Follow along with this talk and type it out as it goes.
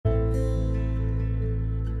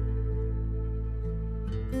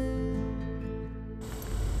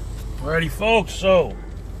Alrighty, folks. So,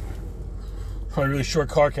 probably a really short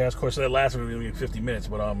car cast. Of course, that last one was only 50 minutes.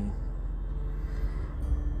 But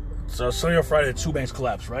so Sunday or Friday, the two banks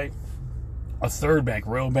collapsed, right? A third bank,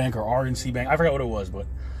 Royal Bank or RNC Bank, I forgot what it was, but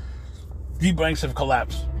the banks have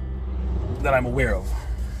collapsed that I'm aware of.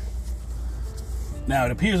 Now,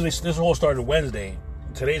 it appears this all started Wednesday.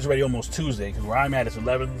 Today's already almost Tuesday, because where I'm at, it's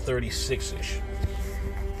 11:36-ish.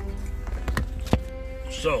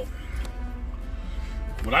 So,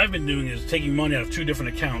 what I've been doing is taking money out of two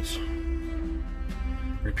different accounts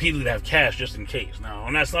repeatedly to have cash just in case. Now,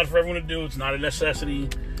 and that's not for everyone to do. It's not a necessity.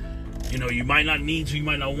 You know, you might not need to, you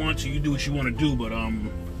might not want to. You do what you want to do, but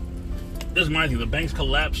this is my thing. The banks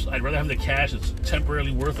collapse. I'd rather have the cash that's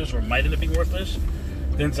temporarily worthless or might end up being worthless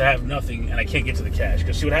than to have nothing and I can't get to the cash.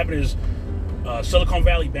 Because see, what happened is Silicon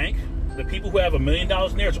Valley Bank, the people who have $1 million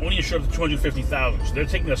in there, it's only insured up to $250,000. So they're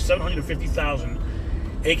taking a $750,000,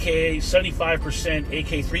 aka 75%,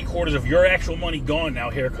 aka 3/4 of your actual money gone now,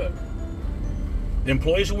 haircut. The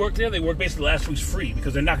employees who work there, they work basically last week's free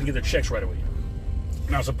because they're not going to get their checks right away.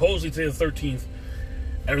 Now, supposedly today, the 13th,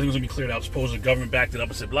 everything's going to be cleared out. Supposedly the government backed it up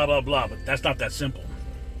and said blah, blah, blah, but that's not that simple.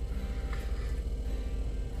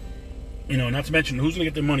 You know, not to mention, who's going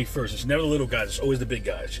to get their money first? It's never the little guys. It's always the big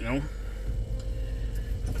guys, you know?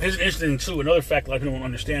 Here's interesting, too. Another fact a lot of people don't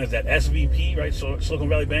understand is that SVP, right, so Silicon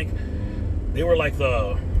Valley Bank, they were like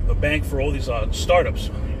the bank for all these startups.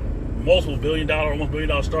 Multiple almost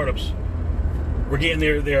billion-dollar startups were getting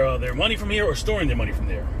their money from here or storing their money from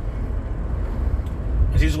there.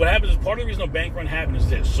 And see, what happens is part of the reason a bank run happened is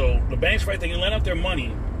this. So the banks, right, they can lend out their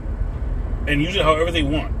money and use it however they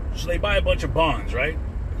want. So they buy a bunch of bonds, right?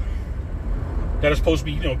 That are supposed to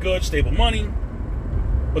be, you know, good, stable money.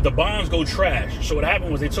 But the bonds go trash. So what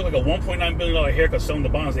happened was they took like a $1.9 billion haircut selling the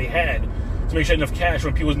bonds they had to make sure enough cash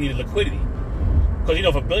when people needed liquidity. Because, you know,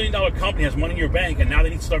 if $1 billion company has money in your bank and now they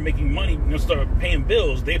need to start making money, you know, start paying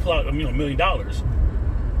bills, they pull out, $1 million.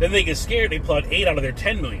 Then they get scared, they pull out 8 out of their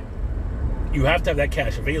 10 million. You have to have that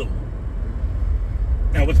cash available.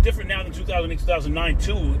 Now, what's different now than 2008, 2009,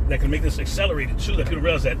 too, that can make this accelerated, too, that people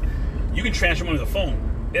realize that you can transfer money to the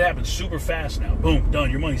phone. It happens super fast now. Boom,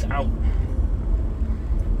 done. Your money's out.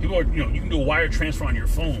 People are, you know, you can do a wire transfer on your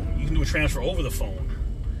phone. You can do a transfer over the phone.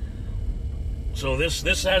 So this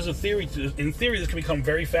has a theory. In theory, this can become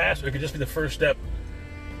very fast, or it could just be the first step,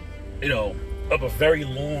 you know, up a very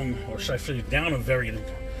long, or should I say, down a very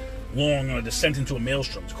long descent into a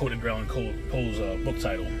maelstrom, to quote Edgar Allan Poe's book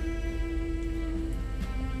title.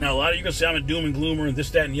 Now, a lot of you can say I'm a doom and gloomer and this,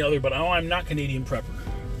 that, and the other, but I'm not Canadian prepper.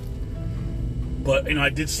 But, you know, I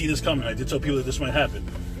did see this coming. I did tell people that this might happen.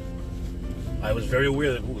 I was very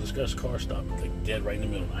aware that, this guy's car stopped, like, dead right in the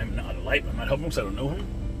middle. I'm not helping him because I don't know him.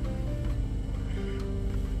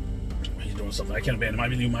 He's doing something. I can't abandon him. I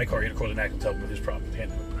leave my car here to call the knack and tell him with his problem. Can't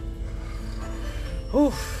do it.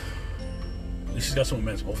 Whew. At least he's got some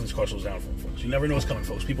momentum. Hopefully this car slows down for him, folks. You never know what's coming,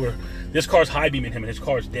 folks. This car's high beaming him and his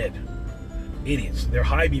car's dead. Idiots. They're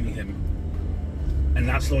high beaming him and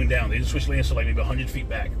not slowing down. They just switch lanes to like maybe 100 feet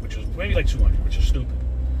back, which is maybe like 200, which is stupid.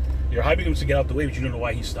 You're high beaming him to get out the way, but you don't know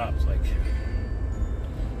why he stops. Like,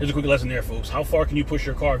 here's a quick lesson there, folks. How far can you push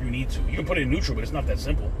your car if you need to? You can put it in neutral, but it's not that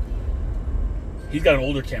simple. He's got an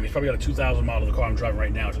older Cam. He's probably got a 2000 model of the car I'm driving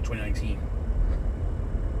right now. It's a 2019.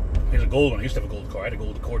 He has a gold one. I used to have a gold car. I had a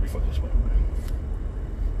gold Accord before this one.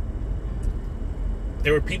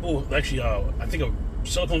 There were people, actually, I think a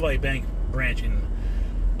Silicon Valley Bank branch in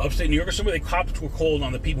upstate New York or somewhere, the cops were called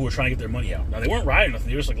on the people who were trying to get their money out. Now, they weren't rioting nothing.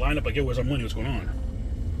 They were just like lined up like, yo, where's our money? What's going on?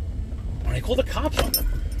 And they called the cops on them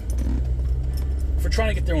for trying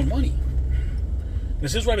to get their own money.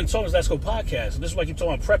 This is what I've been talking about this Let's Go podcast. And this is why I keep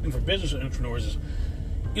talking about prepping for business entrepreneurs is,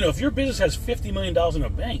 you know, if your business has $50 million in a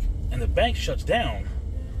bank and the bank shuts down,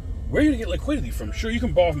 where are you going to get liquidity from? Sure, you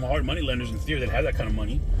can borrow from hard money lenders in theory that have that kind of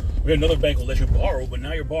money. Or another bank will let you borrow, but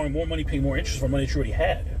now you're borrowing more money, paying more interest for money that you already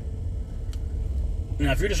had.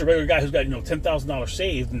 Now, if you're just a regular guy who's got, you know, $10,000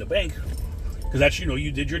 saved in the bank, because that's, you know,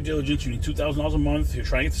 you did your diligence, you need $2,000 a month, you're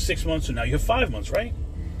trying to get to 6 months, so now you have 5 months, right?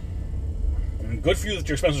 And good for you that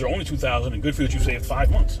your expenses are only $2,000, and good for you that you've saved 5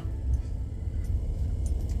 months.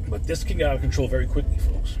 But this can get out of control very quickly,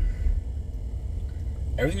 folks.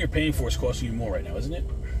 Everything you're paying for is costing you more right now, isn't it?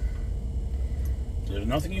 There's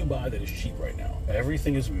nothing you buy that is cheap right now.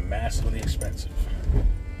 Everything is massively expensive.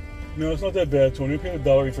 No, it's not that bad, Tony. I paid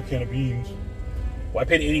 $1 for a can of beans. Well, I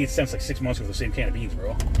paid 88 cents like 6 months ago for the same can of beans,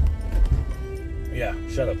 bro. Yeah,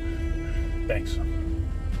 shut up. Thanks.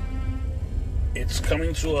 It's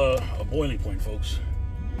coming to a boiling point, folks.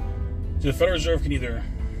 So the Federal Reserve can either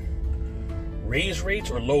raise rates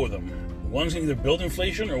or lower them. One's going to either build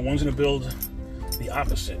inflation or one's going to build the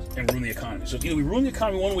opposite and ruin the economy. So either we ruin the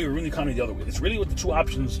economy one way or ruin the economy the other way. It's really what the two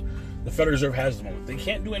options the Federal Reserve has at the moment. They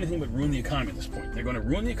can't do anything but ruin the economy at this point. They're going to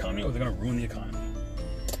ruin the economy or they're going to ruin the economy.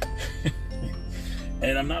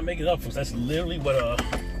 And I'm not making it up, folks. That's literally what,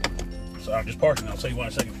 so I'm just parking. I'll tell you why in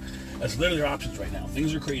a second. That's literally their options right now.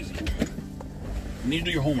 Things are crazy. You need to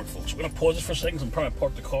do your homework, folks. We're going to pause this for a second. I'm trying to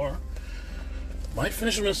park the car. Might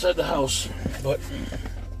finish them inside the house, but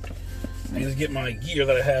I need to get my gear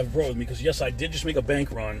that I have brought with me, because yes, I did just make a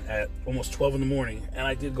bank run at almost 12 in the morning, and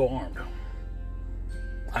I did go armed.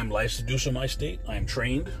 I'm licensed to do so in my state. I am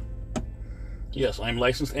trained. Yes, I am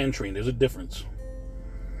licensed and trained. There's a difference.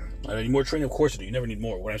 I need more training, of course I do. You never need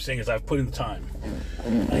more. What I'm saying is I've put in the time.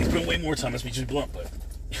 I put in way more time. Let's be just blunt, but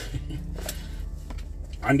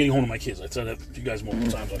I'm getting home to my kids. I said that to you guys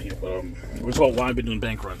multiple times on here, but we're talking about why I've been doing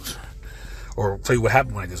bank runs, or I'll tell you what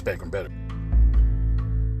happened when I did this bank run better.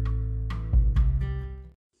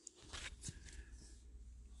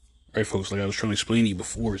 All right, folks, like I was trying to explain to you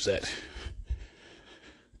before, is that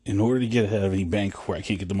in order to get ahead of any bank where I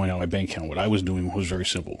can't get the money out of my bank account, what I was doing was very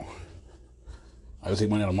simple. I would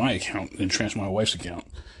take money out of my account and transfer my wife's account,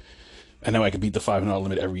 and now I could beat the $500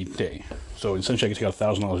 limit every day. So essentially I could take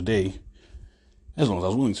out $1,000 a day as long as I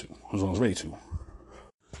was willing to, as long as I was ready to.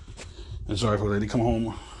 And sorry, folks, I did come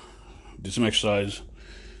home, did some exercise,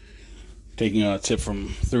 taking a tip from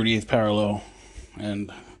 38th parallel,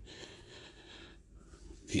 and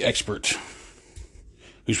the expert, who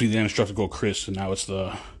used to be the instructor called Chris, and now it's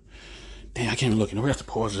the, dang, I can't even look. You know, we have to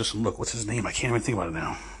pause this and look. What's his name? I can't even think about it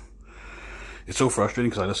now. It's so frustrating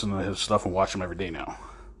because I listen to his stuff and watch him every day now.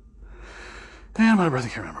 Damn, my breath, I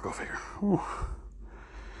can't remember. Go figure. Ooh.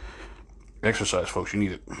 Exercise, folks. You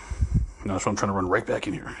need it. That's why I'm trying to run right back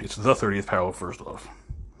in here. It's the 30th parallel, first off.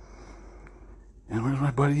 And where's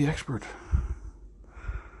my buddy, the expert?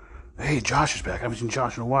 Hey, Josh is back. I haven't seen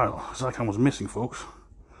Josh in a while. It's like I was missing, folks.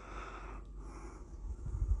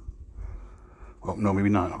 Oh, no, maybe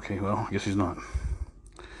not. Okay, well, I guess he's not.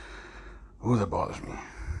 Oh, that bothers me.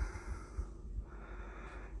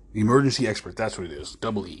 The emergency expert, that's what it is.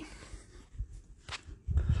 Double E.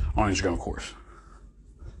 On Instagram, of course.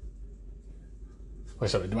 Like I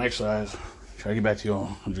said, I do my exercise. Try to get back to y'all.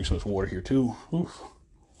 I'm drinking some of this water here, too. Oof.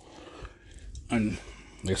 And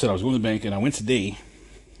like I said, I was going to the bank, and I went today,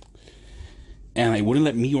 and they wouldn't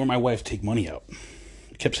let me or my wife take money out.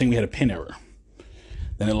 It kept saying we had a PIN error.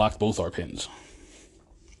 Then it locked both our PINs.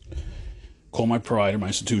 Called my provider, my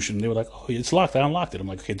institution. They were like, oh, it's locked. I unlocked it. I'm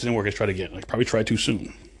like, okay, it didn't work. Let's try it again. I probably tried too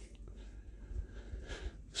soon.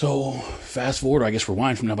 So, fast forward, I guess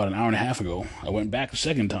rewind from about an hour and a half ago, I went back a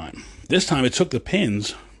second time. This time it took the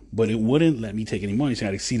pins, but it wouldn't let me take any money, saying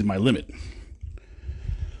I'd exceeded my limit.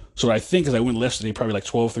 So what I think is I went less today, probably like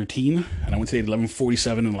 12:13, and I went today at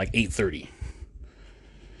 11:47 and like 8:30.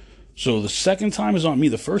 So the second time is on me.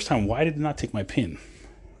 The first time, why did it not take my pin?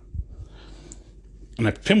 And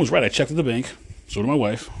my pin was right. I checked at the bank. So did my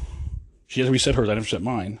wife. She has to reset hers. I didn't reset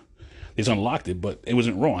mine. They just unlocked it, but it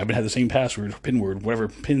wasn't wrong. I've been had the same password, pin word, whatever,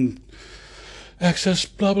 pin access,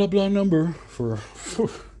 blah, blah, blah number for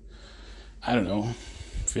I don't know,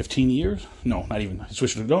 15 years? No, not even. I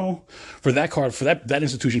switched it. No, for that card, for that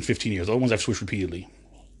institution, 15 years. The other ones I've switched repeatedly.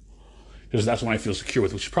 Because that's one I feel secure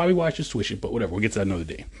with, which is probably why I should switch it, but whatever. We'll get to that another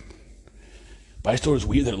day. But I just thought it was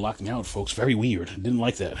weird that it locked me out, folks. Very weird. I didn't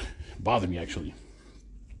like that. It bothered me, actually.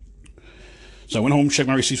 So I went home, checked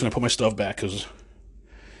my receipts when I put my stuff back, because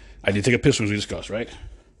I did take a pistol, as we discussed, right?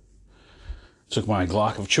 Took my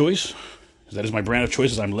Glock of choice. That is my brand of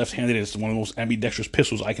choice, as I'm left-handed. It's one of the most ambidextrous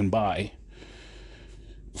pistols I can buy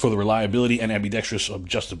for the reliability and ambidextrous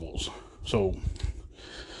adjustables. So,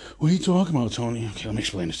 what are you talking about, Tony? Okay, let me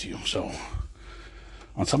explain this to you. So,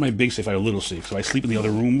 on top of my big safe, I have a little safe. So I sleep in the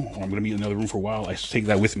other room, or I'm going to be in another room for a while. I take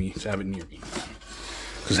that with me to have it near me.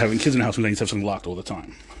 Because having kids in the house means I need to have something locked all the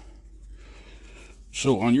time.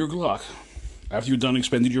 So, on your Glock, after you're done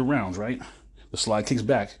expending your rounds, right? The slide kicks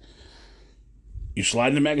back. You slide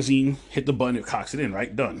in the magazine, hit the button, it cocks it in,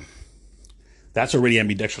 right? Done. That's already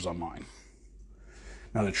ambidextrous on mine.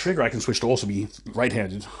 Now the trigger I can switch to also be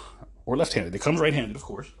right-handed or left-handed. It comes right-handed, of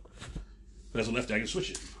course. But as a lefty, I can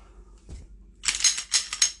switch it.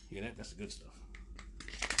 You get that? That's the good stuff.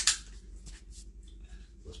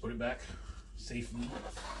 Let's put it back safely.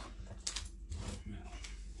 Now,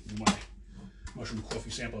 do my mushroom coffee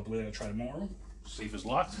sample up the way that I try tomorrow. Safe is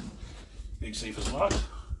locked. Big safe is locked.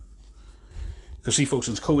 Because see, folks,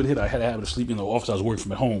 since COVID hit, I had a habit of sleeping in the office I was working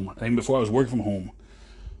from at home. And even before I was working from home,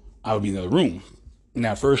 I would be in the other room.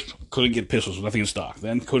 Now, at first, couldn't get pistols, nothing in stock.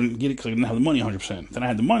 Then couldn't get it because I didn't have the money 100%. Then I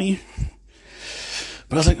had the money.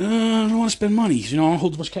 But I was like, I don't want to spend money. I don't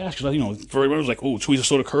hold too much cash. Because, for everybody was like, oh, it's always a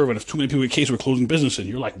sort of curve. And if too many people get case, we're closing business. And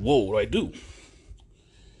you're like, whoa, what do I do?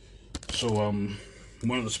 So,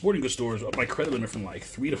 one of the sporting goods stores upped my credit limit from like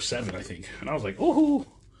 3 to 7, I think. And I was like, oh,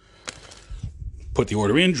 put the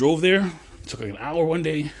order in, drove there. It took like an hour one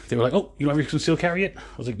day. They were like, oh, you don't have your concealed carry yet?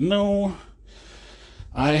 I was like, no.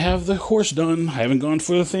 I have the course done. I haven't gone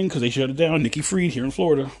for the thing because they shut it down. Nikki Fried here in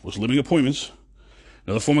Florida was limiting appointments.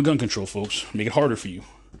 Another form of gun control, folks. Make it harder for you.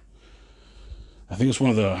 I think it's one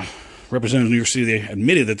of the representatives of New York City. They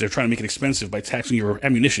admitted that they're trying to make it expensive by taxing your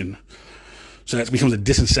ammunition. So that becomes a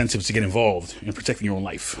disincentive to get involved in protecting your own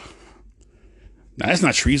life. Now, that's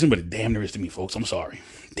not treason, but it damn near is to me, folks. I'm sorry.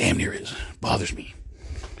 Damn near is. It bothers me.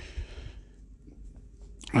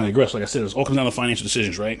 I digress. Like I said, it all comes down to financial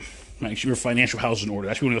decisions, right? Make sure your financial house is in order.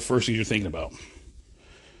 That's one of the first things you're thinking about.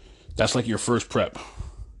 That's like your first prep.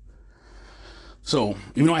 So,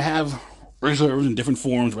 even though I have reserves in different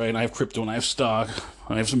forms, right? And I have crypto and I have stock.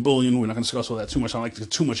 I have some bullion. We're not going to discuss all that too much. I don't like to get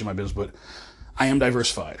too much in my business, but I am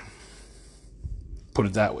diversified. Put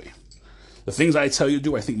it that way. The things I tell you to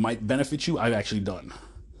do, I think might benefit you, I've actually done.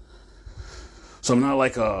 So I'm not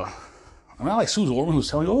like Susan Orman who's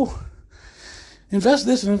telling you, oh, invest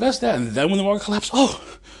this and invest that. And then when the market collapses, oh,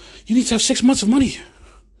 you need to have 6 months of money.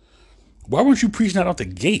 Why weren't you preaching that out the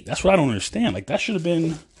gate? That's what I don't understand. Like, that should have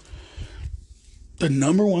been the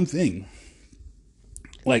number one thing.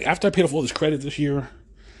 Like, after I paid off all this credit this year,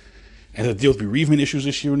 and had to deal with bereavement issues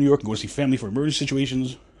this year in New York, and go see family for emergency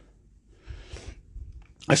situations,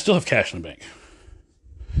 I still have cash in the bank.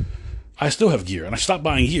 I still have gear, and I stopped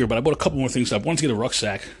buying gear, but I bought a couple more things. I wanted to get a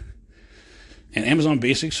rucksack, and Amazon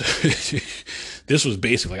Basics. This was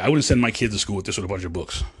basic. Like, I wouldn't send my kids to school with this with a bunch of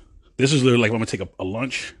books. This is literally like I'm going to take a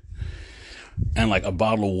lunch and like a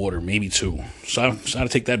bottle of water, maybe 2. So I decided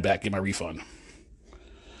to take that back, get my refund.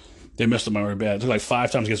 They messed up my order bad. It took like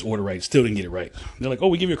 5 times to get this order right. Still didn't get it right. They're like, oh,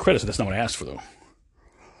 we give you a credit. So that's not what I asked for, though.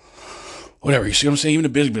 Whatever. You see what I'm saying? Even the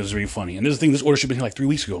business is very funny. And this is the thing. This order should have been here like 3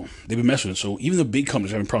 weeks ago. They've been messing with it. So even the big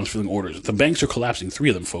companies are having problems filling orders. The banks are collapsing. 3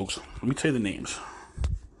 of them, folks. Let me tell you the names.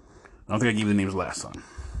 I don't think I gave you the names last time.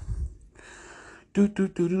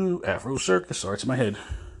 Afro Circus. Sorry, it's in my head.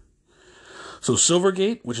 So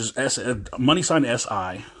Silvergate, which is money sign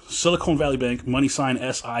SI, Silicon Valley Bank, money sign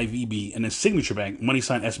SIVB, and then Signature Bank, money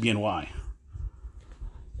sign SBNY.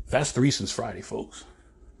 That's 3 since Friday, folks.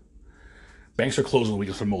 Banks are closing the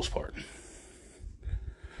weekend for the most part.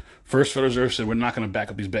 First, Federal Reserve said we're not going to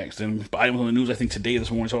back up these banks. Then Biden was on the news, I think today,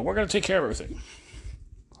 this morning, so we're going to take care of everything.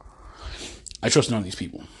 I trust none of these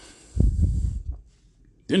people.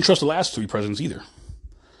 Didn't trust the last 3 presidents either.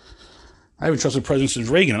 I haven't trusted presidents since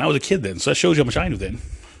Reagan, and I was a kid then, so that shows you how much I knew then.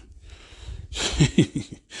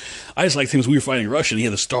 I just liked things we were fighting Russia, and he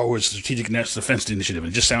had the Star Wars Strategic National Defense Initiative,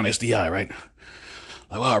 and it just sounded SDI, right?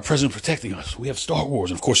 Like, wow, our president's protecting us. We have Star Wars.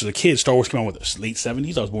 And of course, as a kid, Star Wars came out with the late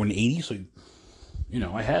 70s. I was born in the 80s, so,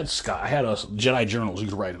 I had Jedi journals you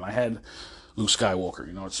could write in. I had Luke Skywalker,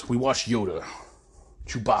 we watched Yoda,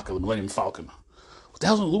 Chewbacca, the Millennium Falcon. What the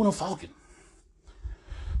hell's an aluminum Falcon?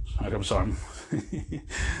 I'm sorry.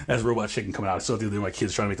 That's Robot Chicken coming out. I saw the other day my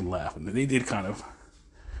kids trying to make them laugh. And they did kind of.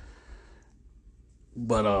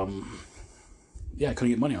 But, yeah, I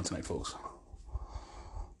couldn't get money on tonight, folks.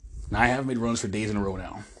 Now, I have made runs for days in a row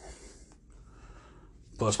now.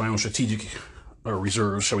 Plus, my own strategic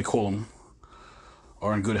reserves, shall we call them,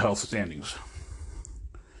 are in good health standings.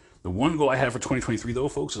 The one goal I have for 2023, though,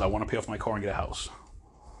 folks, is I want to pay off my car and get a house.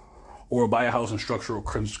 Or buy a house and structure or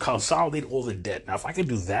consolidate all the debt. Now, if I can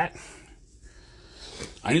do that,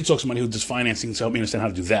 I need to talk to somebody who does financing to help me understand how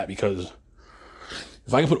to do that, because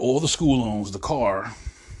if I can put all the school loans, the car,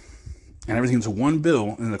 and everything into one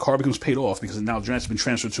bill, and the car becomes paid off because now it's been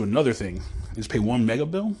transferred to another thing, and just pay one mega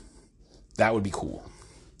bill, that would be cool.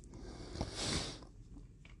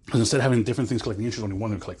 Because instead of having different things collecting interest, only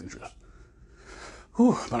one of them collect interest.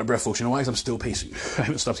 Whew, I'm out of breath, folks. You know why? Because I'm still pacing. I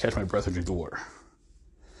haven't stopped to catch my breath or drink the water.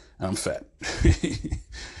 And I'm fat.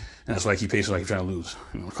 And that's why I keep pacing, like I'm trying to lose.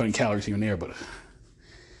 I'm cutting calories here and there, but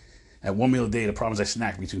at 1 meal a day, the problem is I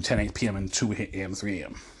snack between 10 p.m. and 2 a.m., 3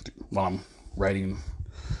 a.m. while I'm writing,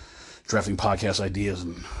 drafting podcast ideas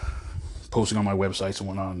and posting on my websites and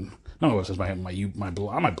whatnot. Not my websites, my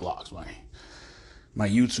blogs, my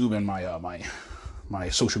YouTube and my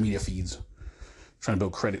social media feeds. Trying to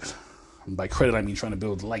build credit. And by credit, I mean trying to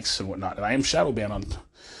build likes and whatnot. And I am shadow banned on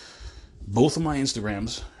both of my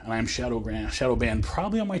Instagrams, and I am shadow banned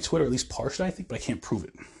probably on my Twitter, at least partially, I think, but I can't prove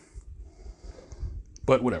it.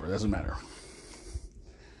 But whatever, it doesn't matter.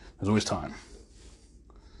 There's always time.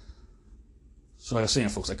 So like I was saying,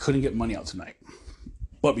 folks, I couldn't get money out tonight.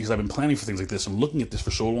 But because I've been planning for things like this and looking at this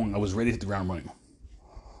for so long, I was ready to hit the ground running.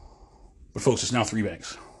 But folks, it's now 3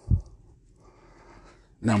 banks.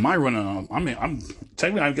 Now my run, I'm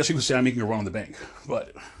technically, I guess you could say I'm making a run on the bank,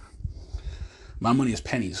 but my money is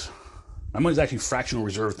pennies. My money is actually fractional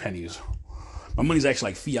reserve pennies. My money is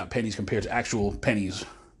actually like fiat pennies compared to actual pennies.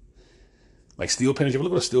 Like steel pennies. You ever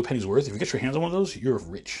look what a steel penny's worth? If you get your hands on one of those, you're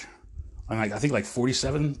rich. I think like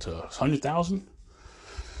 47 to 100,000,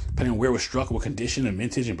 depending on where it was struck, what condition and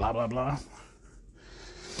vintage and blah blah blah.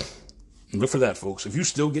 And look for that, folks. If you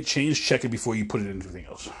still get change, check it before you put it into anything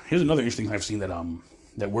else. Here's another interesting thing I've seen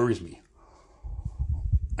that worries me,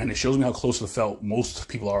 and it shows me how close to the felt most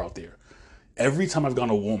people are out there. Every time I've gone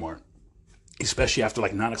to Walmart, especially after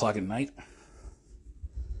like 9 o'clock at night,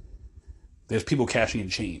 there's people cashing in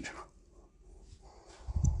change.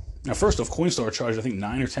 Now, first off, Coinstar charges, I think,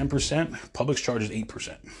 9 or 10%. Publix charges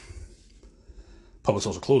 8%. Publix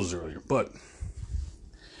also closes earlier. But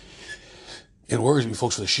it worries me,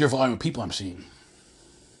 folks, for the sheer volume of people I'm seeing.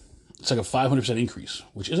 It's like a 500% increase,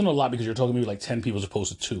 which isn't a lot because you're talking maybe like 10 people as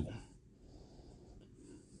opposed to 2.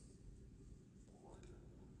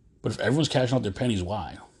 But if everyone's cashing out their pennies,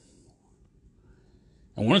 why?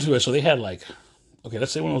 And one or two, so they had like, okay,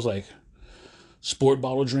 let's say one was like sport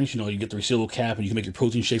bottle drinks, you get the resealable cap and you can make your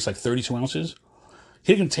protein shakes like 32 ounces.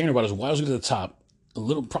 Hit a container about as wide as we get to the top.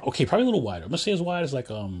 Probably a little wider. I'm going to say as wide as like,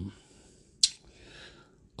 probably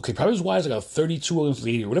as wide as like a 32 ounce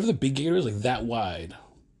Gator, whatever the big Gator is, like that wide,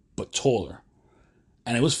 but taller.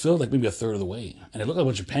 And it was filled like maybe a third of the way. And it looked like a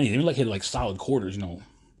bunch of pennies. They even like hit like solid quarters, $10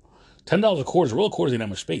 a quarter, roll of quarters ain't that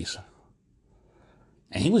much space.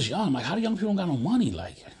 And he was young. I'm like, how do young people don't got no money?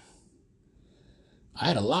 Like, I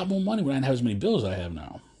had a lot more money when I didn't have as many bills as I have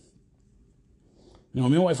now. Me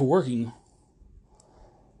and my wife were working.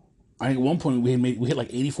 I think at one point we hit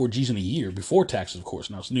like 84 G's in a year before taxes, of course.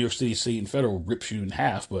 Now it's New York City, state, and federal rips you in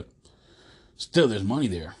half, but still there's money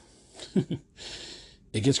there.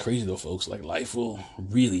 It gets crazy though, folks. Like life will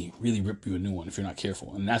really, really rip you a new one if you're not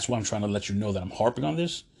careful. And that's why I'm trying to let you know that I'm harping on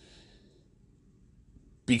this,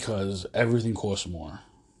 because everything costs more.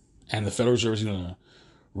 And the Federal Reserve is going to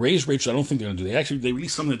raise rates. I don't think they're going to do. They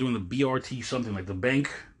released something they're doing, the BRT, something like the bank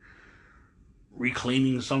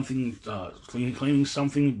reclaiming something, claiming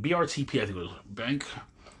something, BRTP, I think it was, Bank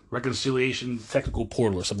Reconciliation Technical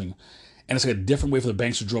Portal or something. And it's like a different way for the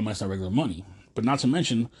banks to draw money. It's not regular money. But not to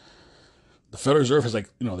mention, the Federal Reserve has like,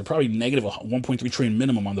 they're probably negative 1.3 trillion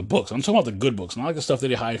minimum on the books. I'm talking about the good books, not like the stuff that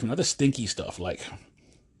they hide from, not the stinky stuff like,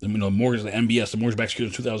 the mortgage, the MBS, the mortgage-backed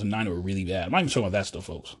securities in 2009 were really bad. I'm not even talking about that stuff,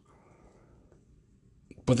 folks.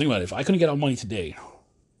 But think about it. If I couldn't get out money today,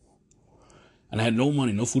 and I had no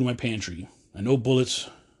money, no food in my pantry, and no bullets,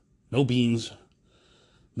 no beans,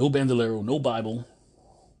 no bandolero, no Bible,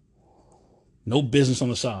 no business on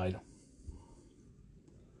the side,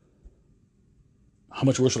 how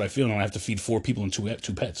much worse would I feel when I have to feed 4 people and two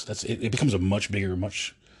pets? It becomes a much bigger,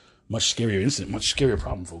 much scarier incident, much scarier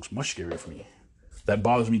problem, folks. Much scarier for me. That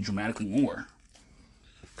bothers me dramatically more,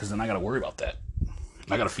 because then I got to worry about that.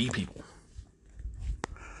 I got to feed people.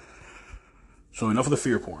 So enough of the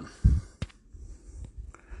fear porn.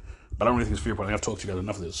 But I don't really think it's fear porn. I think I've talked to you guys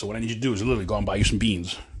enough of this. So what I need you to do is literally go and buy you some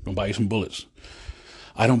beans. Go and buy you some bullets.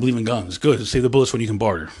 I don't believe in guns. Good. Save the bullets when you can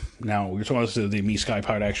barter. Now, we were talking about this, me, Sky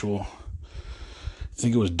Pirate Actual. I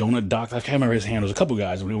think it was Donut Doc. I can't remember his handle. It was a couple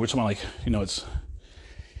guys. We were talking about, it's...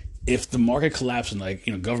 If the market collapses,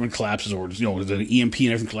 government collapses, or, the EMP and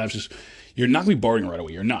everything collapses, you're not going to be bartering right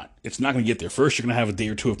away. You're not. It's not going to get there. First, you're going to have a day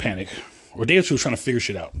or two of panic. Or a day or two of trying to figure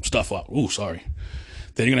shit out. Stuff out. Ooh, sorry.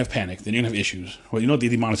 Then you're going to have panic. Then you're going to have issues. Well, they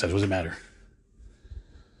demonetize. What does it matter?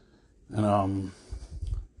 And,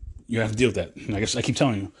 you have to deal with that. And I guess I keep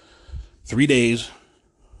telling you, 3 days,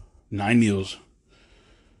 9 meals.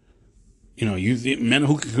 Men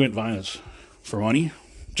who commit violence for money,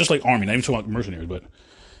 just like Army, not even talking about mercenaries, but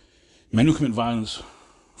men who commit violence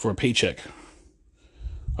for a paycheck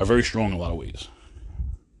are very strong in a lot of ways.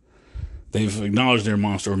 They've acknowledged they're a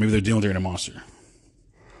monster, or maybe they're dealing with their inner monster.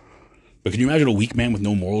 But can you imagine a weak man with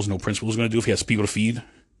no morals, no principles going to do if he has people to feed?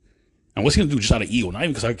 And what's he going to do just out of ego? Not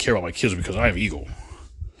even because I care about my kids, but because I have ego.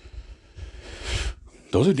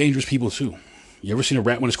 Those are dangerous people too. You ever seen a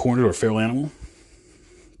rat when it's cornered, or a feral animal?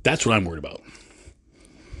 That's what I'm worried about.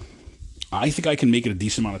 I think I can make it a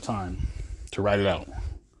decent amount of time to ride it out.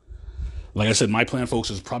 Like I said, my plan, folks,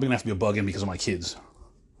 is probably going to have to be a bug-in because of my kids.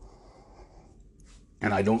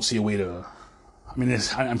 And I don't see a way to...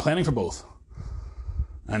 I'm planning for both.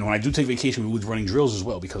 And when I do take vacation, we'll be running drills as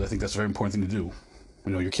well, because I think that's a very important thing to do.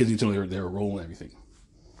 Your kids need to know their role and everything.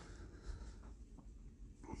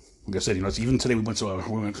 Like I said, even today we went to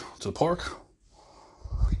the park.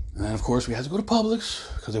 And then, of course, we had to go to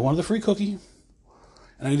Publix because they wanted the free cookie.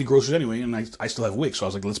 And I need groceries anyway, and I still have Wick. So I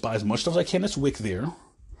was like, let's buy as much stuff as I can that's Wick there,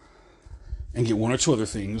 and get one or two other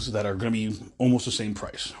things that are going to be almost the same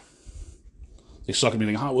price. They suck at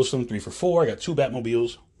me Hot Wheels, 3 for $4. I got 2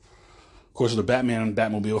 Batmobiles. Of course, the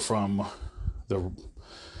Batmobile from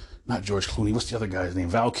not George Clooney. What's the other guy's name?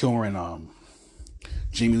 Val Kilmer and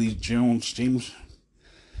James Jones,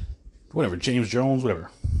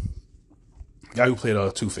 whatever. Guy who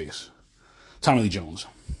played Two-Face. Tommy Lee Jones.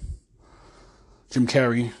 Jim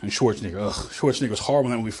Carrey and Schwarzenegger. Schwarzenegger was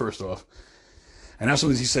horrible in that movie first off. And that's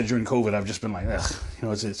something he said during COVID. I've just been like,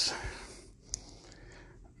 it's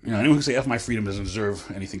anyone who say F my freedom doesn't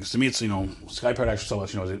deserve anything. Because to me, it's, Sky Paradox tell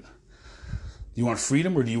us, do you want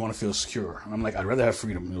freedom or do you want to feel secure? And I'm like, I'd rather have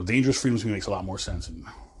freedom. Dangerous freedom to me makes a lot more sense. And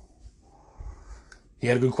he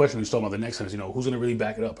had a good question when he was talking about the next sentence. Who's going to really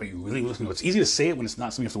back it up? Are you really listening? It's easy to say it when it's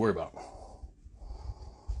not something you have to worry about.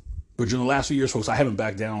 But during the last few years, folks, I haven't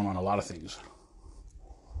backed down on a lot of things.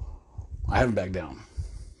 I haven't backed down.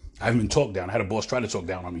 I haven't been talked down. I had a boss try to talk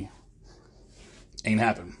down on me. Ain't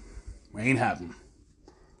happened. Because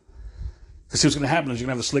see, what's going to happen is you're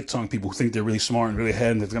going to have the slick tongue people who think they're really smart and really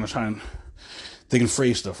ahead, and they're going to try and they can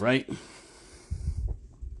phrase stuff, right?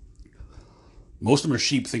 Most of them are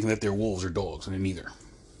sheep thinking that they're wolves or dogs, and they're neither.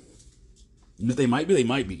 And if they might be, they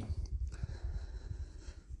might be.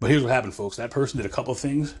 But here's what happened, folks. That person did a couple of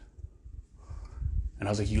things, and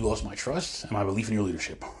I was like, you lost my trust and my belief in your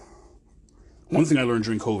leadership. One thing I learned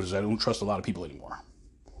during COVID is I don't trust a lot of people anymore.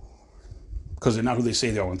 Because they're not who they say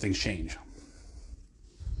they are when things change.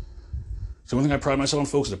 So one thing I pride myself on,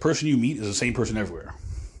 folks, is the person you meet is the same person everywhere.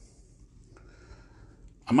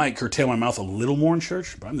 I might curtail my mouth a little more in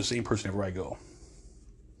church, but I'm the same person everywhere I go.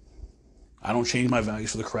 I don't change my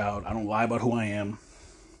values for the crowd. I don't lie about who I am.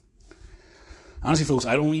 Honestly, folks,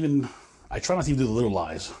 I try not to even do the little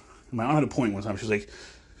lies. My aunt had a point one time. She was like,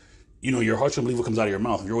 your heart's going to believe what comes out of your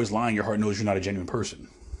mouth. If you're always lying, your heart knows you're not a genuine person.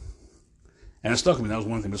 And it stuck with me. That was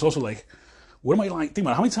one thing. But it's also like, what am I lying? Think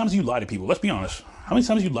about it. How many times do you lie to people? Let's be honest. How many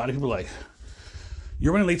times do you lie to people like,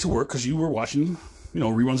 you're running late to work because you were watching,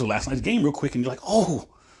 reruns of last night's game real quick, and you're like, oh,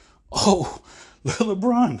 look at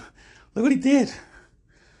LeBron. Look what he did.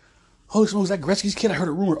 Holy smokes, that Gretzky's kid, I heard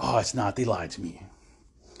a rumor. Oh, it's not. They lied to me.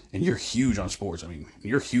 And you're huge on sports. I mean,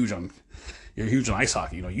 you're huge on ice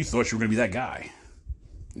hockey. You thought you were going to be that guy.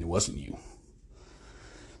 And it wasn't you.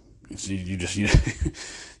 You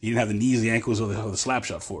didn't have the knees, the ankles, or the slap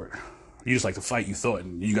shot for it. You just like to fight, you thought,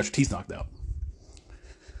 and you got your teeth knocked out.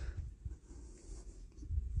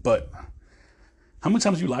 But how many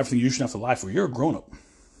times do you lie for things you shouldn't have to lie for? You're a grown-up. And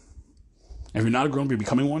if you're not a grown-up, you're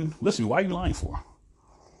becoming one. Listen, why are you lying for?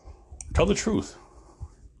 Tell the truth.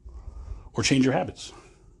 Or change your habits.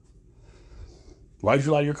 Why did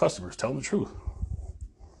you lie to your customers? Tell them the truth.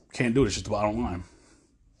 Can't do it. It's just the bottom line.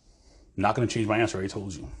 I'm not going to change my answer. I already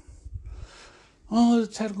told you. Oh,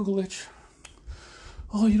 it's a technical glitch.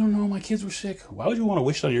 Oh, you don't know. My kids were sick. Why would you want to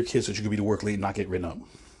wish on your kids that you could be to work late and not get written up?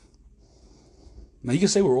 Now, you can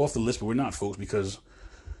say we're off the list, but we're not, folks, because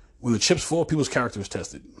when the chips fall, people's character is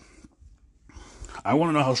tested. I want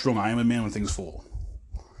to know how strong I am a man when things fall.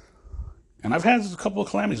 And I've had a couple of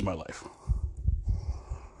calamities in my life.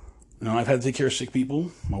 I've had to take care of sick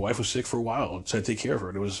people. My wife was sick for a while. I had to take care of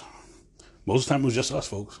her. Most of the time, it was just us,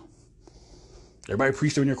 folks. Everybody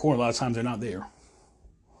preached they're in your corner. A lot of times, they're not there.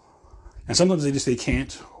 And sometimes they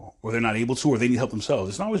can't, or they're not able to, or they need help themselves.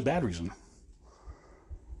 It's not always a bad reason.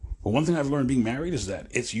 But one thing I've learned being married is that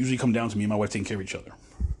it's usually come down to me and my wife taking care of each other.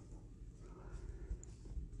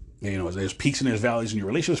 There's peaks and there's valleys in your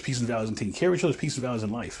relationships, peaks and valleys in taking care of each other, peaks and valleys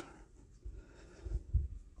in life.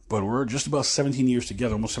 But we're just about 17 years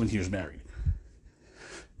together, almost 17 years married.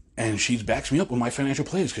 And she backs me up with my financial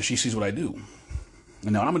plays because she sees what I do.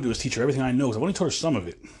 And now what I'm going to do is teach her everything I know, because I've only taught her some of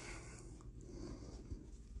it.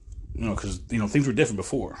 Because, things were different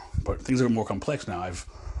before, but things are more complex now. I've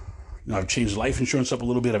changed life insurance up a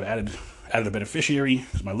little bit. I've added a beneficiary.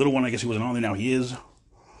 Because my little one, I guess he wasn't on there, now he is.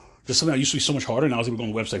 Just something that used to be so much harder. Now I was able to go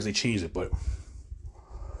on the website because they changed it. But,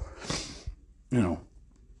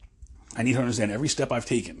 I need her to understand every step I've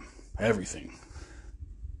taken. Everything.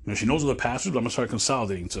 She knows all the passwords, but I'm going to start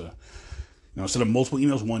consolidating to, instead of multiple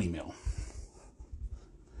emails, one email.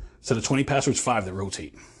 Instead of 20 passwords, 5 that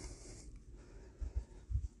rotate.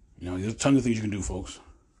 There's a ton of things you can do, folks.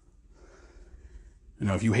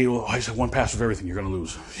 If you hate, I just have one password for everything, you're going to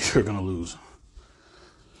lose. You're going to lose.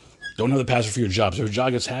 Don't have the password for your job. So if your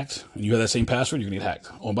job gets hacked and you have that same password, you're going to get hacked.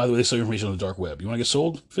 Oh, by the way, they sell your information on the dark web. You want to get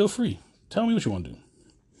sold? Feel free. Tell me what you want to do.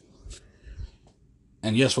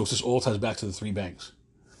 And yes, folks, this all ties back to the 3 banks.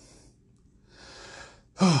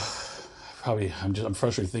 I'm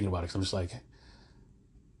frustrated thinking about it because I'm just like,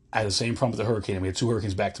 I had the same problem with the hurricane. And we had 2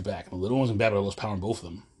 hurricanes back to back. The little one wasn't bad, but I lost power in both of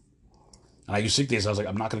them. And I used sick days. I was like,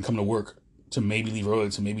 I'm not going to come to work to maybe leave early,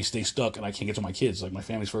 to maybe stay stuck, and I can't get to my kids. Like, my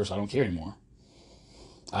family's first. I don't care anymore.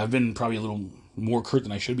 I've been probably a little more curt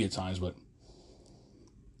than I should be at times, but,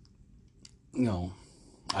 you know,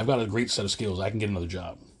 I've got a great set of skills. I can get another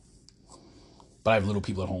job. But I have little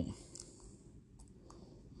people at home.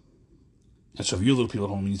 And so if you're little people at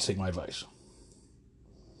home, you need to take my advice.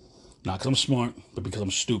 Not because I'm smart, but because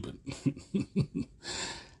I'm stupid. And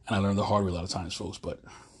I learned the hard way a lot of times, folks. But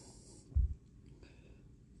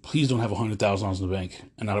please don't have $100,000 in the bank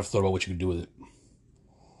and not have thought about what you can do with it.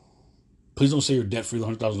 Please don't say you're debt-free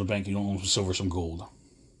with $100,000 in the bank and you don't own some silver or some gold.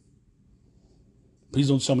 Please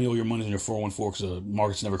don't tell me all your money's in your 401(k) because the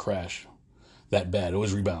markets never crash that bad. It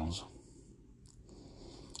always rebounds.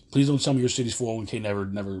 Please don't tell me your city's 401(k) never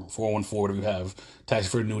 401(k), whatever you have,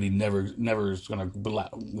 tax-free annuity never is going to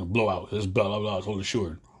blow out. It's blah, blah, blah. It's totally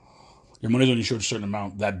assured. Your money's only insured a certain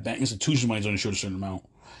amount. That bank institution's money's only insured a certain amount.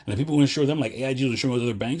 And the people who insure them, like AIG was insuring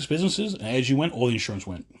other banks, businesses, and AIG went, all the insurance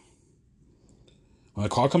went. When the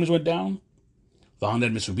car companies went down, the Honda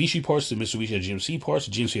had Mitsubishi parts, the Mitsubishi had GMC parts,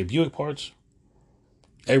 the GMC had Buick parts.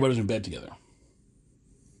 Everybody was in bed together.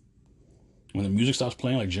 When the music stops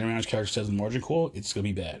playing, like Jeremy Irons' character says in the margin call, it's going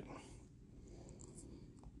to be bad.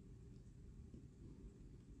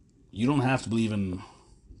 You don't have to believe in the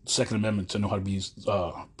Second Amendment to know how to be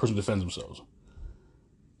a person who defends themselves.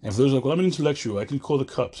 And for those like, well, I'm an intellectual, I can call the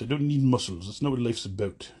cops, I don't need muscles, that's not what life's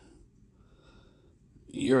about.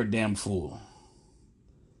 You're a damn fool.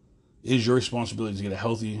 It is your responsibility to get a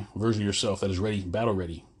healthy version of yourself that is ready, battle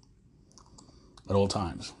ready, at all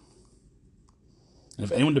times. And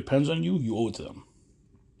if anyone depends on you, you owe it to them.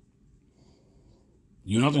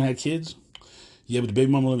 You and Anthony had kids? Yeah, but the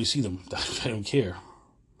baby mama let me see them. I don't care.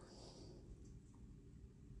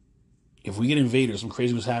 If we get invaded, some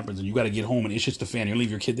craziness happens, and you got to get home and it shits the fan, you're going to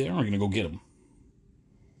leave your kid there, or you're going to go get him?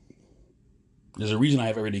 There's a reason I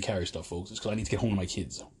have everyday carry stuff, folks. It's because I need to get home to my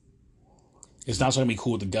kids. It's not so going to be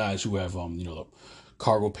cool with the guys who have, the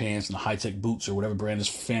cargo pants and the high-tech boots or whatever brand is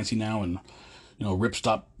fancy now, and,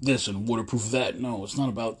 ripstop this and waterproof that. No, it's not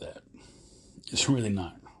about that. It's really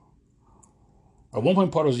not. At one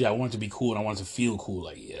point, part of it was, I wanted to be cool and I wanted to feel cool.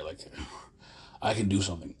 Like I can do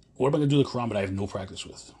something. What am I going to do with the Quran that I have no practice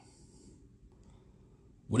with?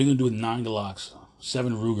 What are you going to do with 9 Glocks,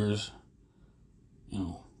 7 Rugers?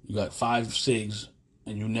 You got 5 SIGs,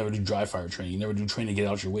 and you never do dry fire training. You never do training to get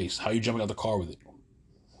out your waist. How are you jumping out the car with it?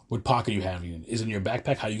 What pocket are you having in? Is it in your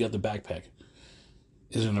backpack? How you got the backpack?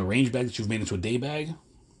 Is it in a range bag that you've made into a day bag?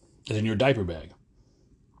 Is it in your diaper bag?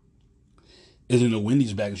 Is it in a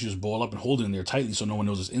Wendy's bag that you just ball up and hold it in there tightly so no one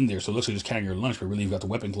knows it's in there, so it looks like you're just carrying your lunch, but really you've got the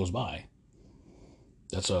weapon close by?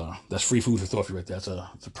 That's free food for thought right there. That's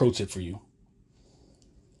a pro tip for you.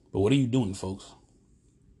 But what are you doing, folks?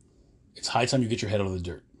 It's high time you get your head out of the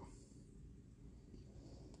dirt.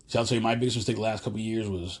 See, I'll tell you, my biggest mistake the last couple of years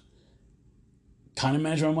was kind of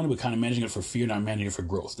managing my money, but kind of managing it for fear, not managing it for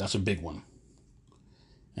growth. That's a big one.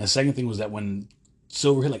 And the second thing was that when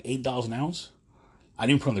silver hit like $8 an ounce, I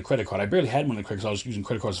didn't put on the credit card. I barely had money on the credit because I was using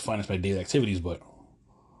credit cards to finance my daily activities, but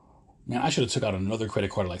man, I should have took out another credit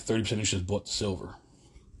card at like 30% and just bought the silver.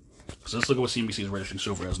 So let's look at what CNBC is registering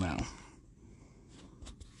silver as now.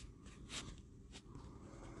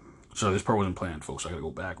 So this part wasn't planned, folks. I gotta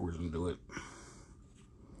go backwards and do it.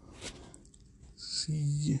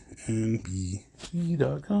 CNBC.com.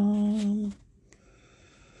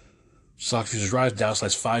 Stock futures rise. Dow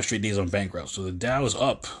slides 5 straight days on bank route. So the Dow is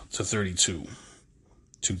up to 32.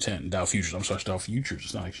 210. Dow futures. I'm sorry, Dow futures.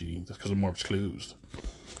 It's not actually, that's because the market's closed.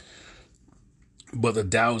 But the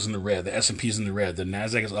Dow is in the red. The S&P is in the red. The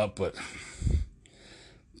NASDAQ is up, but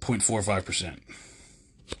 0.45%.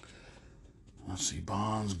 Let's see.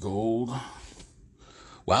 Bonds, gold.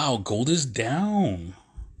 Wow, gold is down.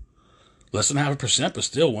 Less than 0.5%, but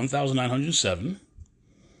still 1,907.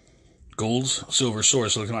 Gold's, silver,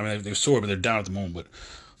 soared. So they've soared, but they're down at the moment. But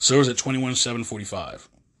silver's at 21,745.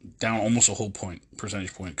 Down almost a whole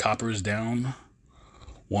percentage point. Copper is down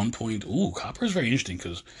 1 point. Ooh, copper is very interesting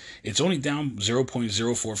because it's only down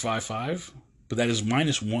 0.0455, but that is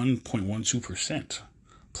minus 1.12%.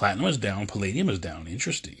 Platinum is down. Palladium is down.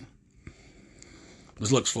 Interesting.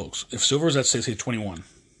 This looks, folks. If silver is at, say 21,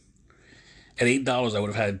 at $8, I would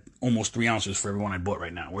have had almost 3 ounces for every one I bought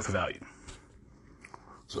right now, worth of value.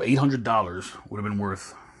 So $800 would have been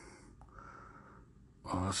worth,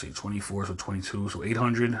 let's see, 24, so 22, so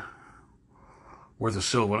 800 worth of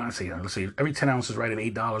silver. Let's say every 10 ounces right at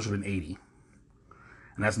 $8 would have been 80.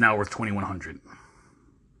 And that's now worth 2,100.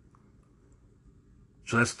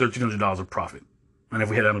 So that's $1,300 of profit. And if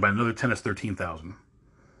we had to buy another 10, that's 13,000.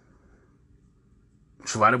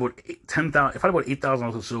 So if I bought 10,000, if I bought 8,000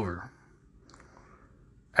 ounces of silver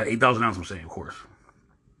at 8,000 ounces, I'm saying, of course.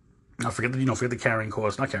 Now forget the carrying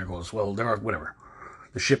costs, not carrying costs. Well, there are whatever,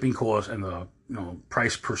 the shipping costs and the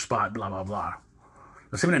price per spot, blah blah blah.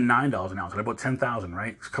 Let's even at $9 an ounce. And I bought 10,000,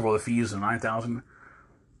 right? Cover all the fees and 9,000.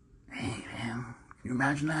 Hey man, can you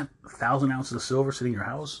imagine that? 1,000 ounces of silver sitting in your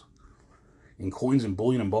house, in coins and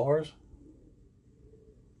bullion and bars.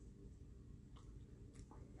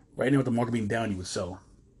 Right now, with the market being down, you would sell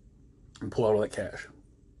and pull out all that cash.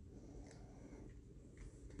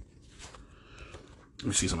 Let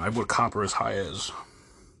me see something. I bought copper as high as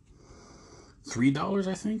 $3,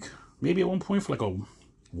 I think. Maybe at one point for like a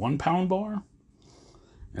 1 pound bar. And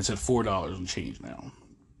it's at $4 and change now.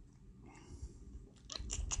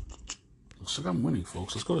 Looks like I'm winning,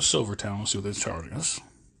 folks. Let's go to Silvertown and see what they're charging us.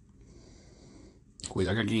 Wait,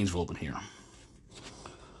 I got Gainesville open here.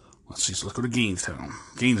 Let's see. So let's go to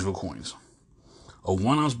Gainesville coins. A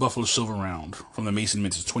 1 ounce Buffalo silver round from the Mason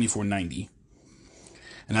Mint is $24.90.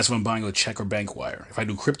 And that's if I'm buying with a check or bank wire. If I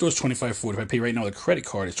do crypto, it's $25.40. If I pay right now with a credit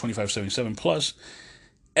card, it's $25.77 plus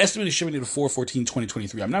estimated shipping to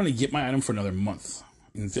 4/14/2023. I'm not going to get my item for another month.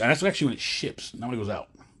 And that's actually when it ships, not when it goes out.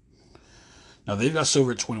 Now they've got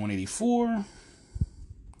silver at $21.84.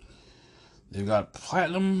 They've got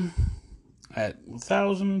platinum at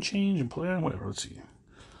 1,000 change and platinum, whatever. Let's see.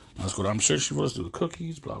 Now let's go down. I'm searching for. Let's do the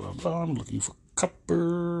cookies. Blah blah blah. I'm looking for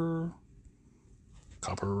copper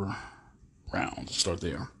rounds. Let's start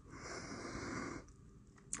there.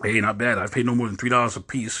 Hey, not bad. I've paid no more than $3 a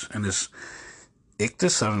piece. And this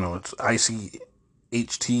Ictus, I don't know, it's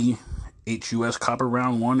ICHTHUS copper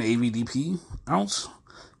round 1 AVDP ounce.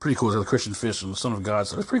 Pretty cool. It's the Christian Fish and the Son of God.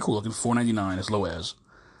 So it's pretty cool looking. $4.99 as low as.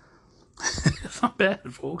 It's not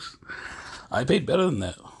bad, folks. I paid better than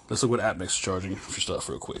that. Let's look what AppMex is charging for stuff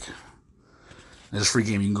real quick. There's a free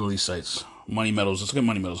game. You can go to these sites. Money Metals. Let's look at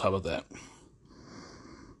Money Metals. How about that?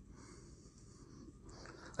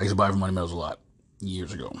 I used to buy from Money Metals a lot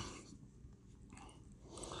years ago.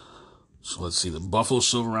 So let's see. The Buffalo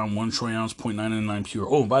Silver round 1 troy ounce, 0.999 pure.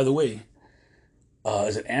 Oh, by the way,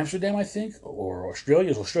 is it Amsterdam, I think? Or Australia?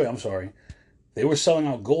 It's Australia, I'm sorry. They were selling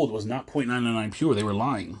out gold. It was not 0.999 pure. They were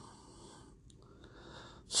lying.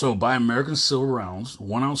 So buy American silver rounds,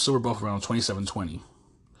 1 ounce silver Buffalo round, $27.20.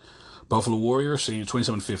 Buffalo Warrior, saying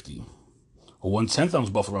 $27.50. A 1/10 ounce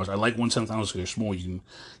Buffalo rounds. I like 1/10 ounce because they're small. You can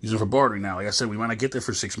use them for bartering now. Like I said, we might not get there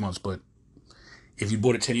for 6 months, but if you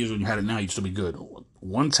bought it 10 years ago and you had it now, you'd still be good.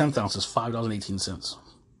 1/10 ounce is $5.18.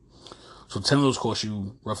 So 10 of those cost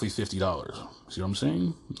you roughly $50. See what I'm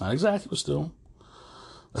saying? Not exactly, but still.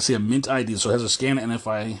 Let's see a Mint ID. So it has a scan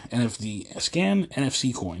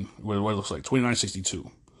NFC coin. What it looks like,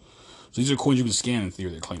 $29.62. So these are coins you can scan in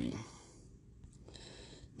theory, they're claiming.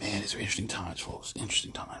 Man, these are interesting times, folks.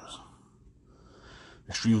 Interesting times.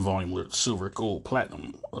 Extreme volume alert, silver, gold,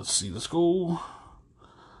 platinum. Let's see, let's go.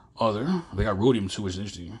 Other. They got rhodium too, which is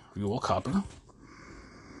interesting. We go all copper.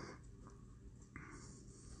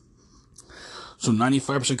 So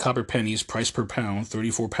 95% copper pennies, price per pound,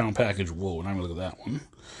 34-pound package. Whoa, not even look at that one.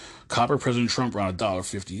 Copper President Trump around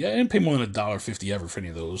 $1.50. Yeah, I didn't pay more than $1.50 ever for any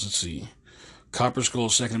of those. Let's see. Copper Skull,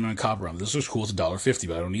 Second Amendment copper round. This looks cool. It's $1.50,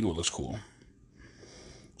 but I don't need what looks cool.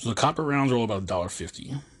 So the copper rounds are all about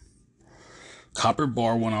 $1.50. Copper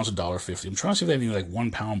bar 1 ounce, $1.50. I'm trying to see if they have any like 1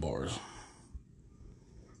 pound bars.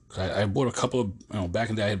 I bought a couple of, back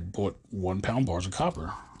in the day I had bought 1 pound bars of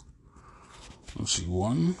copper. Let's see,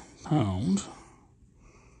 1 pound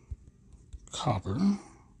copper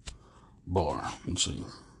bar. Let's see.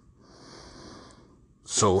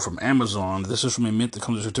 So from Amazon, this is from a mint that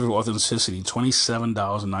comes with a certificate of authenticity,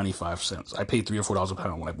 $27.95. I paid $3 or $4 a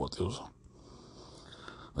pound when I bought those.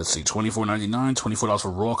 Let's see, $24.99, $24 for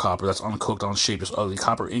raw copper. That's uncooked, unshaped, it's ugly.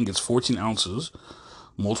 Copper ingots, 14 ounces,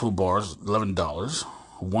 multiple bars, $11.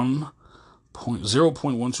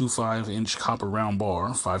 0.125 inch copper round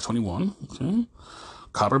bar, $5.21. Okay.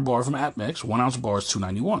 Copper bar from AppMex, 1 ounce bar is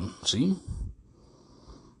 $2.91. See,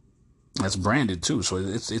 that's branded too, so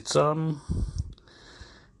it's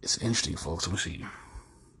interesting, folks. Let me see.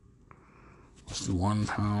 Let's do 1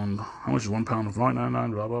 pound. How much is 1 pound of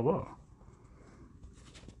 $9.99? Blah blah blah.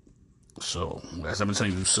 So, as I've been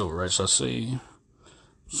telling you, do silver, right? So I say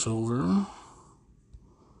silver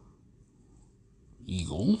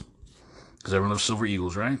eagle, because everyone loves silver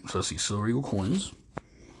eagles, right? So let's see, silver eagle coins.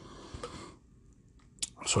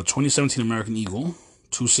 So 2017 American Eagle,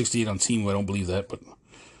 268 on Team. I don't believe that, but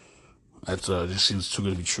that just seems too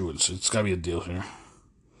good to be true. It's got to be a deal here.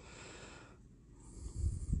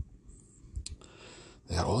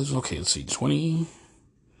 They got all these. Okay, let's see, 20.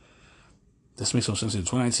 This makes no sense.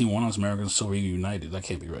 2019 1 ounce American Silver Eagle United. That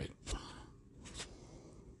can't be right.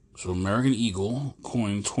 So American Eagle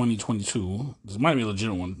coin 2022. This might be a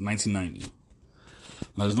legit one, 1990.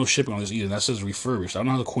 Now there's no shipping on this either. That says refurbished. I don't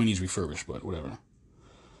know how the coin needs refurbished, but whatever.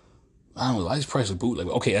 I don't know why these prices are bootleg.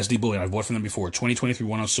 Okay, SD Bullion. I've bought from them before. 2023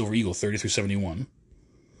 1 ounce silver Eagle, 33.71.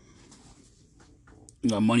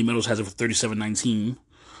 Money Metals has it for 37.19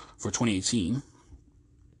 for 2018.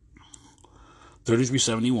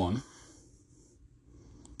 33.71.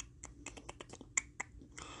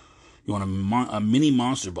 You want a mini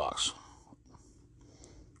monster box,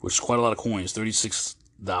 which is quite a lot of coins. $36,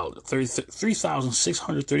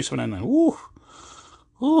 $3,637.99. Woo,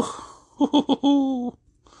 woo, woo.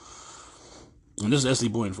 And this is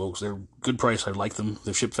SD Bullion, folks. They're good price. I like them.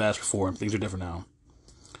 They've shipped fast before. Things are different now.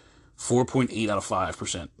 4.8 out of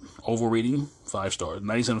 5%. Overall rating, 5 stars.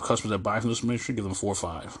 90% of customers that buy from this ministry give them 4 or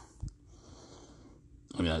 5.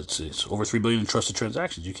 I mean, it's over 3 billion in trusted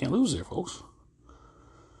transactions. You can't lose there, folks.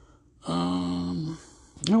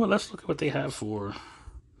 You know what? Let's look at what they have for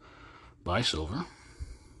buy silver.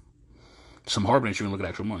 Some hard minutes, you can look at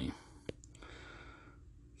actual money.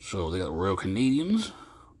 So they got Royal Canadians.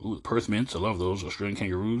 Ooh, the Perth Mints. I love those. Australian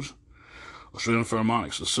Kangaroos. Australian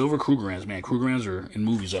Philharmonics. The silver Krugerrands, man. Krugerrands are in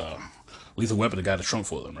movies. Lethal Weapon, the guy that trunk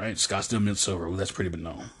for them, right? Scottsdale Mint Silver. Ooh, that's pretty, but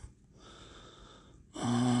no.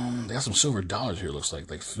 They got some silver dollars here, looks like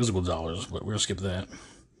physical dollars, but we're gonna skip that.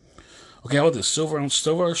 Okay, how about this? Silver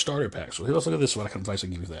starter pack. So let's look at this one. I can advice I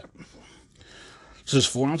can give you that. So there's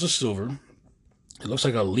 4 ounces of silver. It looks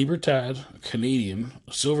like a Libertad, a Canadian,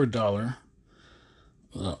 a silver dollar,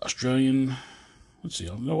 Australian. Let's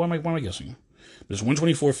see. No, why am I guessing? There's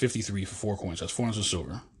 124.53 for 4 coins. That's 4 ounces of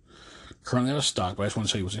silver. Currently out of stock, but I just want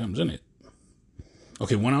to tell you what comes in it.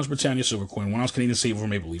 Okay, 1 ounce Britannia silver coin, 1 ounce Canadian silver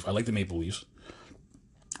maple leaf. I like the maple leaves.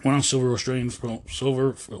 1 ounce silver Australian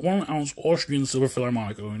silver, 1 ounce Austrian silver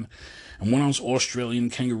Philharmonic coin, and 1 ounce Australian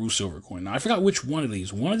kangaroo silver coin. Now I forgot which one of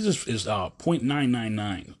these. One of these is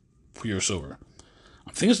 0.999 pure silver.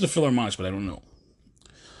 I think it's the Philharmonics, but I don't know.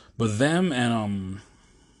 But them and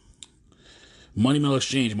Money Metal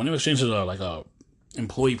Exchange. Money Metal Exchange is like a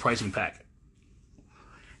employee pricing pack,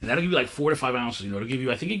 and that'll give you like 4 to 5 ounces. It'll give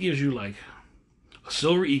you. I think it gives you like a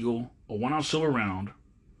silver eagle, a 1 ounce silver round.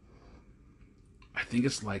 I think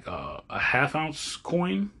it's like a ½ ounce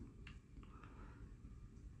coin.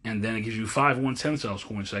 And then it gives you 5 1/10 ounce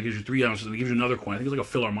coins. So that gives you 3 ounces. And it gives you another coin. I think it's like a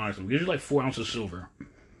Philharmonic. It gives you like 4 ounces of silver. And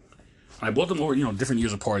I bought them over, different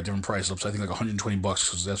years apart, different price ups. I think like $120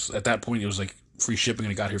 because at that point it was like free shipping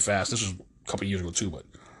and it got here fast. This was a couple of years ago too, but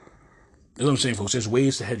that's what I'm saying, folks. There's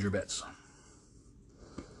ways to hedge your bets.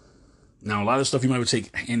 Now, a lot of stuff you might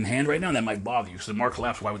take in hand right now that might bother you. So the market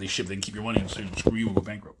collapsed. Why would they ship? They can keep your money and say, screw you and go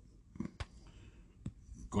bankrupt.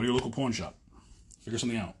 Go to your local pawn shop. Figure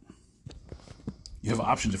something out. You have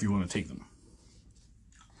options if you want to take them.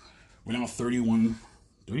 We're now 32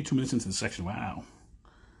 minutes into the section. Wow.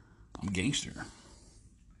 I'm a gangster.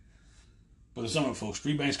 But the sum up, folks,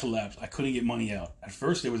 3 banks collapsed. I couldn't get money out. At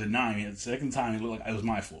first, they were denying me. At the second time, it looked like it was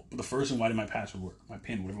my fault. But the first one, why did my password work? My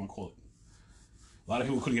PIN, whatever you want to call it. A lot of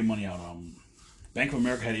people couldn't get money out. Bank of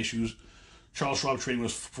America had issues. Charles Schwab trading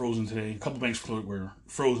was frozen today. A couple banks were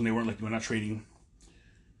frozen. They weren't not trading.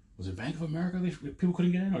 Was it Bank of America people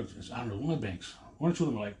couldn't get in? Or I don't know, one of the banks. 1 or 2 of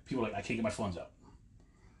them were like, people were like, I can't get my funds out.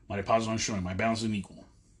 My deposit aren't showing. My balance isn't equal.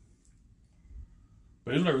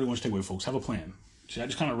 But here's what I really want you to take away, folks. Have a plan. See, I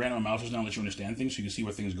just kind of ran my mouth just now to let you understand things so you can see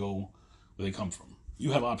where things go, where they come from.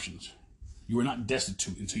 You have options. You are not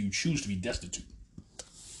destitute until you choose to be destitute.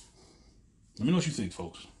 Let me know what you think,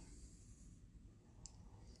 folks.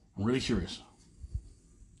 I'm really curious.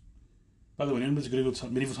 By the way, anybody's good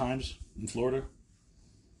medieval times in Florida?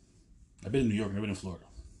 I've been in New York, I've been in Florida.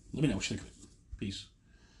 Let me know what you think of it. Peace.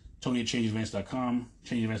 Tony at changeadvance.com.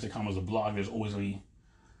 Changeadvance.com is a blog. There's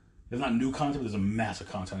not new content, but there's a massive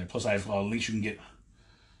content there. Plus, I have links you can get.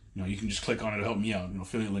 You can just click on it to help me out.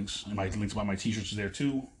 Affiliate links. And my links about my t-shirts is there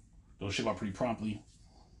too. Those ship out pretty promptly.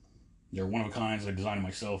 They're one of a kind. I designed them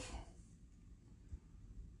myself.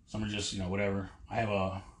 Some are just, whatever. I have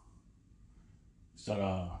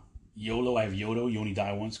YOLO. I have Yodo. You only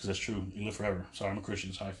die once, because that's true. You live forever. Sorry, I'm a Christian.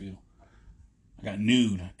 That's how I feel. I got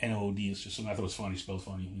Nude. N-O-O-D. It's just something I thought was funny. Spelled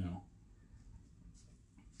funny,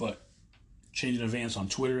 But Change in Advance on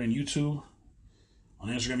Twitter and YouTube. On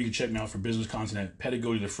Instagram, you can check me out for business content at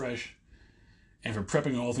Pedagogy to Fresh. And for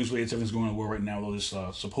prepping on all things related to everything's going on in the world right now, with all this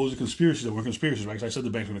supposed conspiracy that weren't conspiracies, right? Because I said the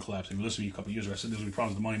bank's going to collapse. If you listen to me a couple of years ago, I said there's going to be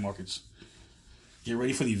problems with the money markets. Get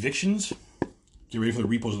ready for the evictions. Get ready for the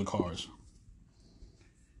repos of the cars.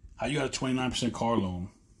 How you got a 29% car loan,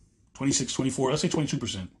 26, 24, let's say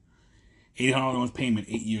 22%. $800 month payment,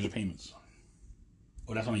 8 years of payments.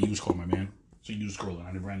 Oh, that's on a used car, my man. So you do scrolling.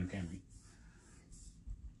 I never ran a Camry.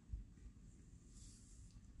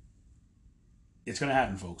 It's going to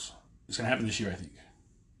happen, folks. It's going to happen this year, I think.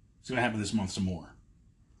 It's going to happen this month some more.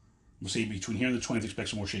 We'll see between here and the 20th, expect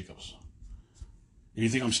some more shakeups. If you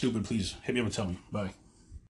think I'm stupid, please hit me up and tell me. Bye.